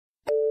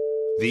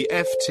The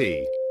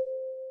FT.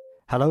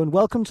 Hello and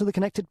welcome to The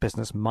Connected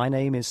Business. My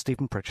name is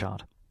Stephen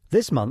Pritchard.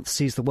 This month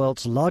sees the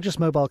world's largest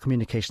mobile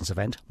communications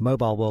event,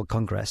 Mobile World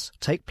Congress,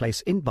 take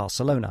place in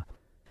Barcelona.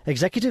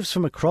 Executives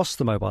from across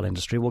the mobile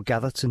industry will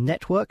gather to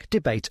network,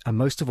 debate and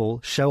most of all,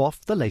 show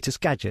off the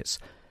latest gadgets.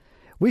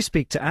 We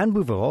speak to Anne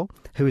Bouvereau,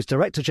 who is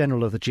Director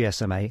General of the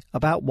GSMA,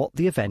 about what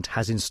the event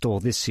has in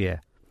store this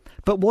year.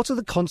 But what are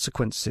the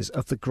consequences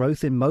of the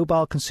growth in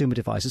mobile consumer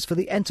devices for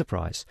the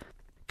enterprise?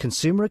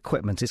 Consumer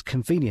equipment is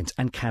convenient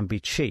and can be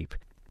cheap,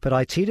 but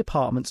IT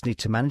departments need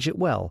to manage it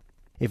well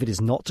if it is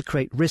not to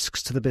create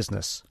risks to the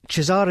business.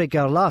 Cesare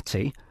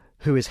Garlati,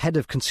 who is head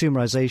of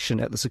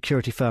consumerization at the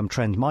security firm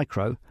Trend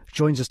Micro,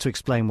 joins us to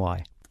explain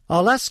why.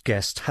 Our last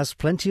guest has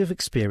plenty of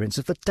experience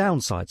of the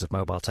downsides of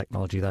mobile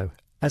technology, though.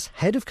 As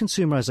head of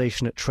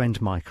consumerization at Trend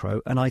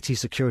Micro, an IT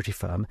security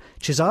firm,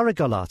 Cesare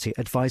Garlati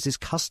advises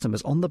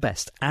customers on the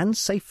best and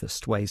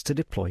safest ways to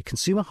deploy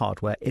consumer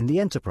hardware in the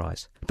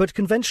enterprise. But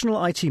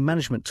conventional IT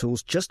management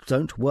tools just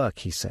don't work,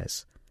 he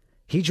says.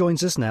 He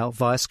joins us now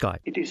via Skype.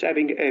 It is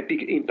having a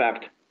big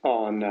impact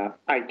on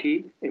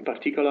IT in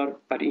particular,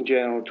 but in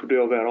general to the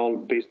overall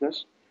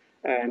business.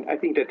 And I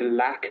think that the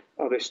lack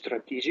of a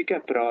strategic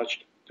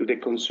approach to the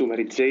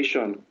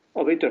consumerization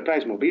of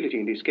enterprise mobility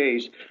in this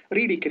case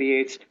really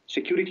creates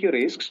security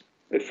risks,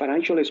 a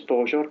financial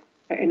exposure,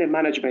 and a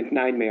management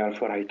nightmare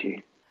for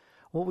IT.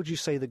 What would you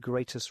say the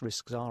greatest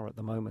risks are at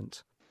the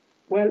moment?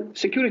 Well,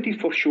 security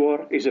for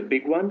sure is a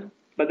big one,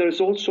 but there is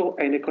also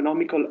an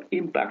economical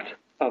impact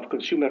of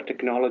consumer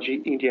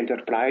technology in the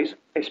enterprise,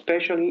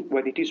 especially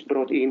when it is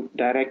brought in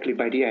directly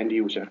by the end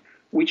user,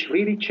 which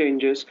really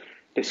changes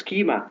the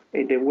schema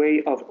and the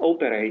way of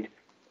operate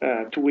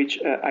to which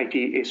IT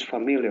is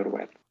familiar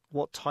with.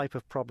 What type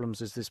of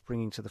problems is this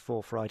bringing to the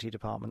fore for IT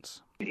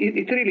departments?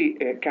 It really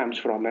comes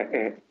from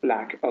a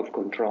lack of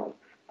control.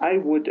 I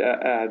would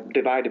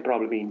divide the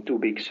problem in two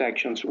big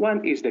sections.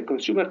 One is the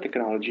consumer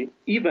technology,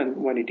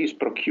 even when it is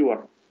procured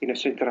in a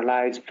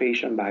centralized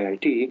fashion by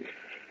IT.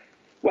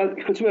 Well,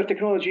 consumer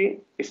technology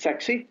is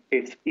sexy,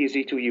 it's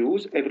easy to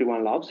use,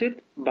 everyone loves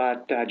it,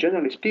 but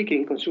generally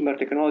speaking, consumer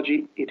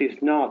technology, it is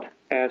not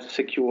as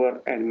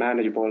secure and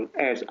manageable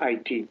as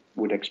IT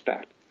would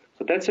expect.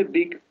 So that's a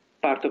big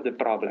part of the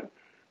problem.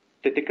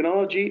 The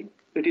technology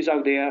that is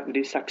out there, that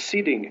is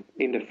succeeding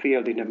in the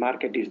field, in the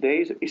market these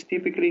days, is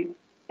typically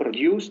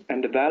produced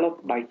and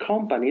developed by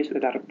companies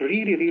that are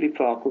really, really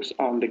focused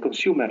on the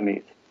consumer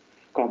needs.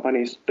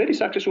 Companies, very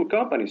successful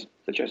companies,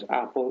 such as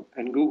Apple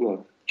and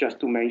Google, just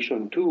to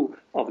mention two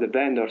of the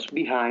vendors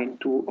behind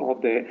two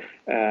of the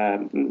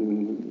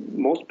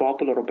most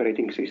popular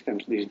operating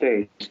systems these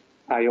days,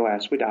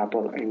 iOS with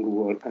Apple and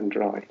Google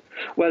Android.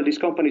 Well, these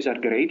companies are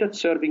great at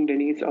serving the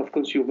needs of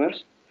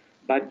consumers,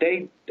 but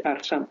they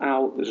are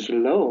somehow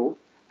slow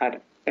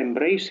at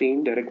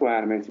embracing the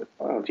requirements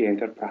of the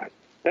enterprise.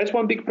 That's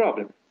one big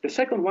problem. The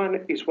second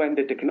one is when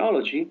the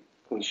technology,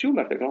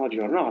 consumer technology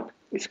or not,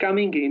 is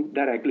coming in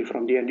directly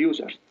from the end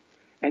users.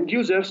 End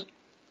users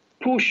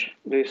push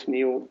these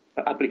new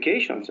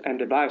applications and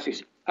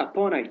devices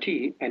upon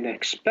IT and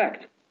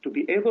expect to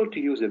be able to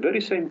use the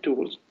very same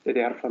tools that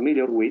they are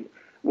familiar with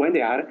when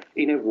they are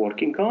in a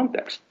working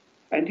context.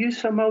 And this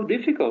is somehow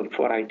difficult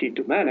for IT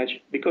to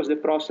manage because the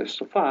process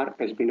so far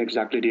has been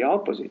exactly the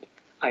opposite.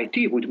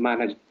 IT would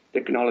manage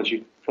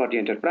technology for the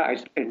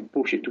enterprise and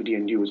push it to the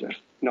end users,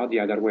 not the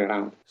other way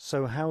around.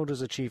 So how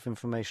does a chief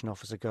information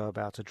officer go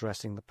about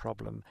addressing the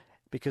problem?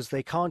 Because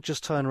they can't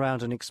just turn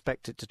around and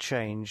expect it to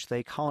change.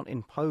 They can't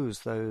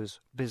impose those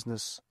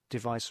business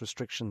device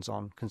restrictions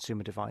on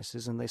consumer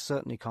devices, and they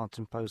certainly can't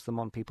impose them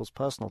on people's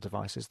personal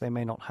devices. They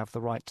may not have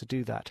the right to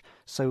do that.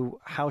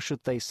 So how should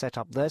they set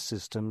up their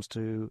systems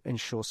to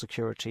ensure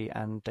security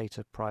and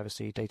data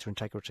privacy, data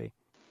integrity?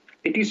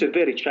 It is a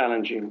very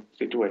challenging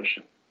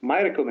situation.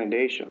 My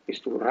recommendation is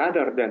to,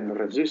 rather than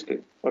resist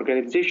it,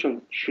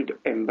 organizations should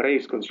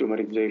embrace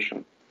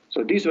consumerization.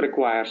 So this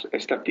requires a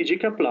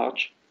strategic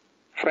approach,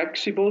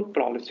 flexible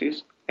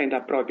policies, and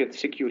appropriate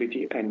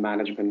security and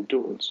management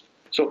tools.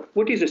 So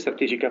what is the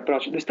strategic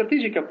approach? The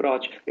strategic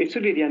approach is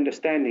really the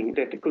understanding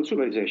that the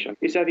consumerization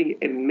is having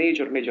a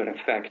major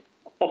effect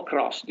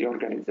across the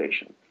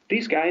organization.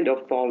 These kind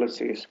of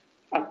policies,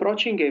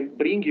 approaching a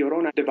bring your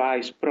own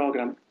device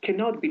program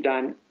cannot be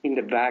done in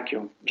the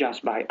vacuum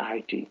just by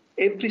IT.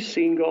 Every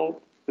single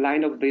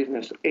line of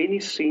business, any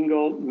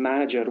single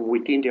manager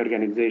within the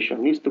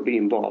organization needs to be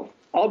involved.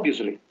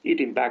 Obviously, it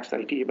impacts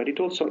IT, but it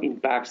also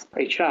impacts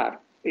HR.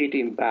 It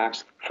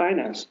impacts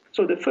finance.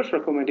 So the first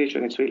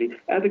recommendation is really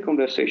have a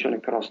conversation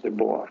across the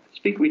board.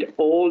 Speak with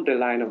all the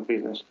line of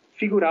business.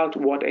 Figure out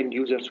what end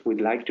users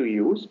would like to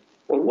use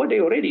or what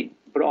they already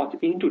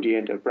brought into the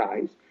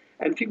enterprise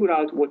and figure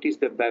out what is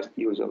the best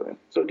use of it.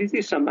 So this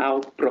is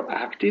somehow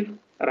proactive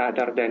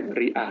rather than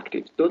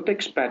reactive. Don't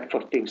expect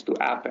for things to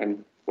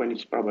happen when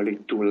it's probably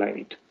too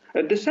late.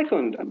 The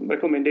second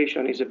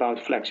recommendation is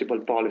about flexible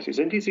policies,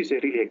 and this is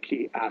really a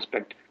key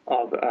aspect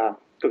of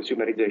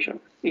consumerization.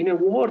 In a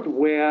world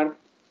where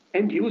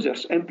end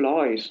users,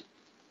 employees,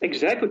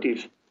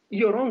 executives,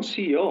 your own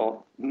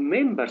CEO,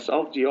 members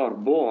of your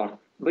board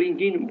bring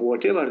in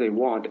whatever they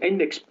want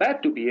and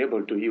expect to be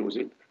able to use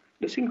it,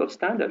 the single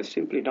standard is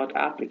simply not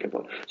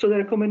applicable. So the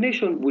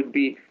recommendation would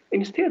be,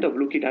 instead of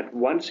looking at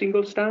one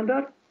single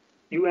standard,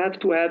 you have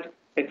to have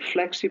a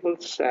flexible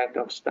set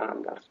of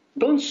standards.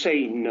 Don't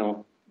say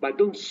no, but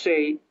don't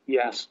say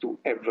yes to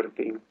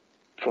everything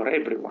for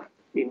everyone.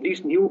 In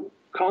this new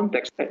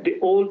context,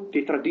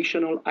 the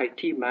traditional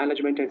IT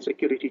management and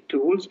security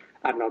tools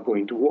are not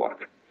going to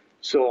work.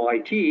 So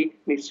IT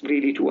needs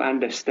really to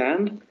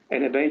understand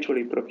and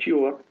eventually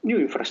procure new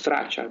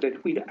infrastructure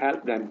that will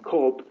help them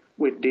cope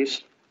with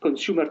this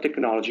consumer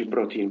technology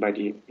brought in by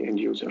the end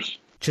users.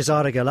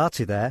 Cesare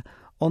Galati there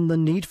on the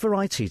need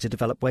for IT to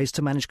develop ways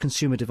to manage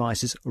consumer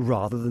devices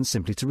rather than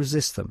simply to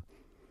resist them.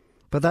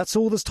 But that's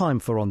all there's time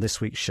for on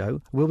this week's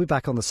show. We'll be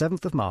back on the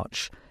 7th of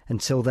March.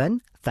 Until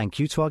then, thank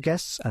you to our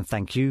guests and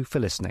thank you for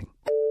listening.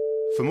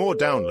 For more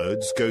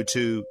downloads, go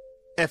to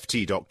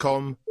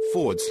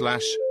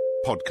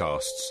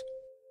ft.com/podcasts.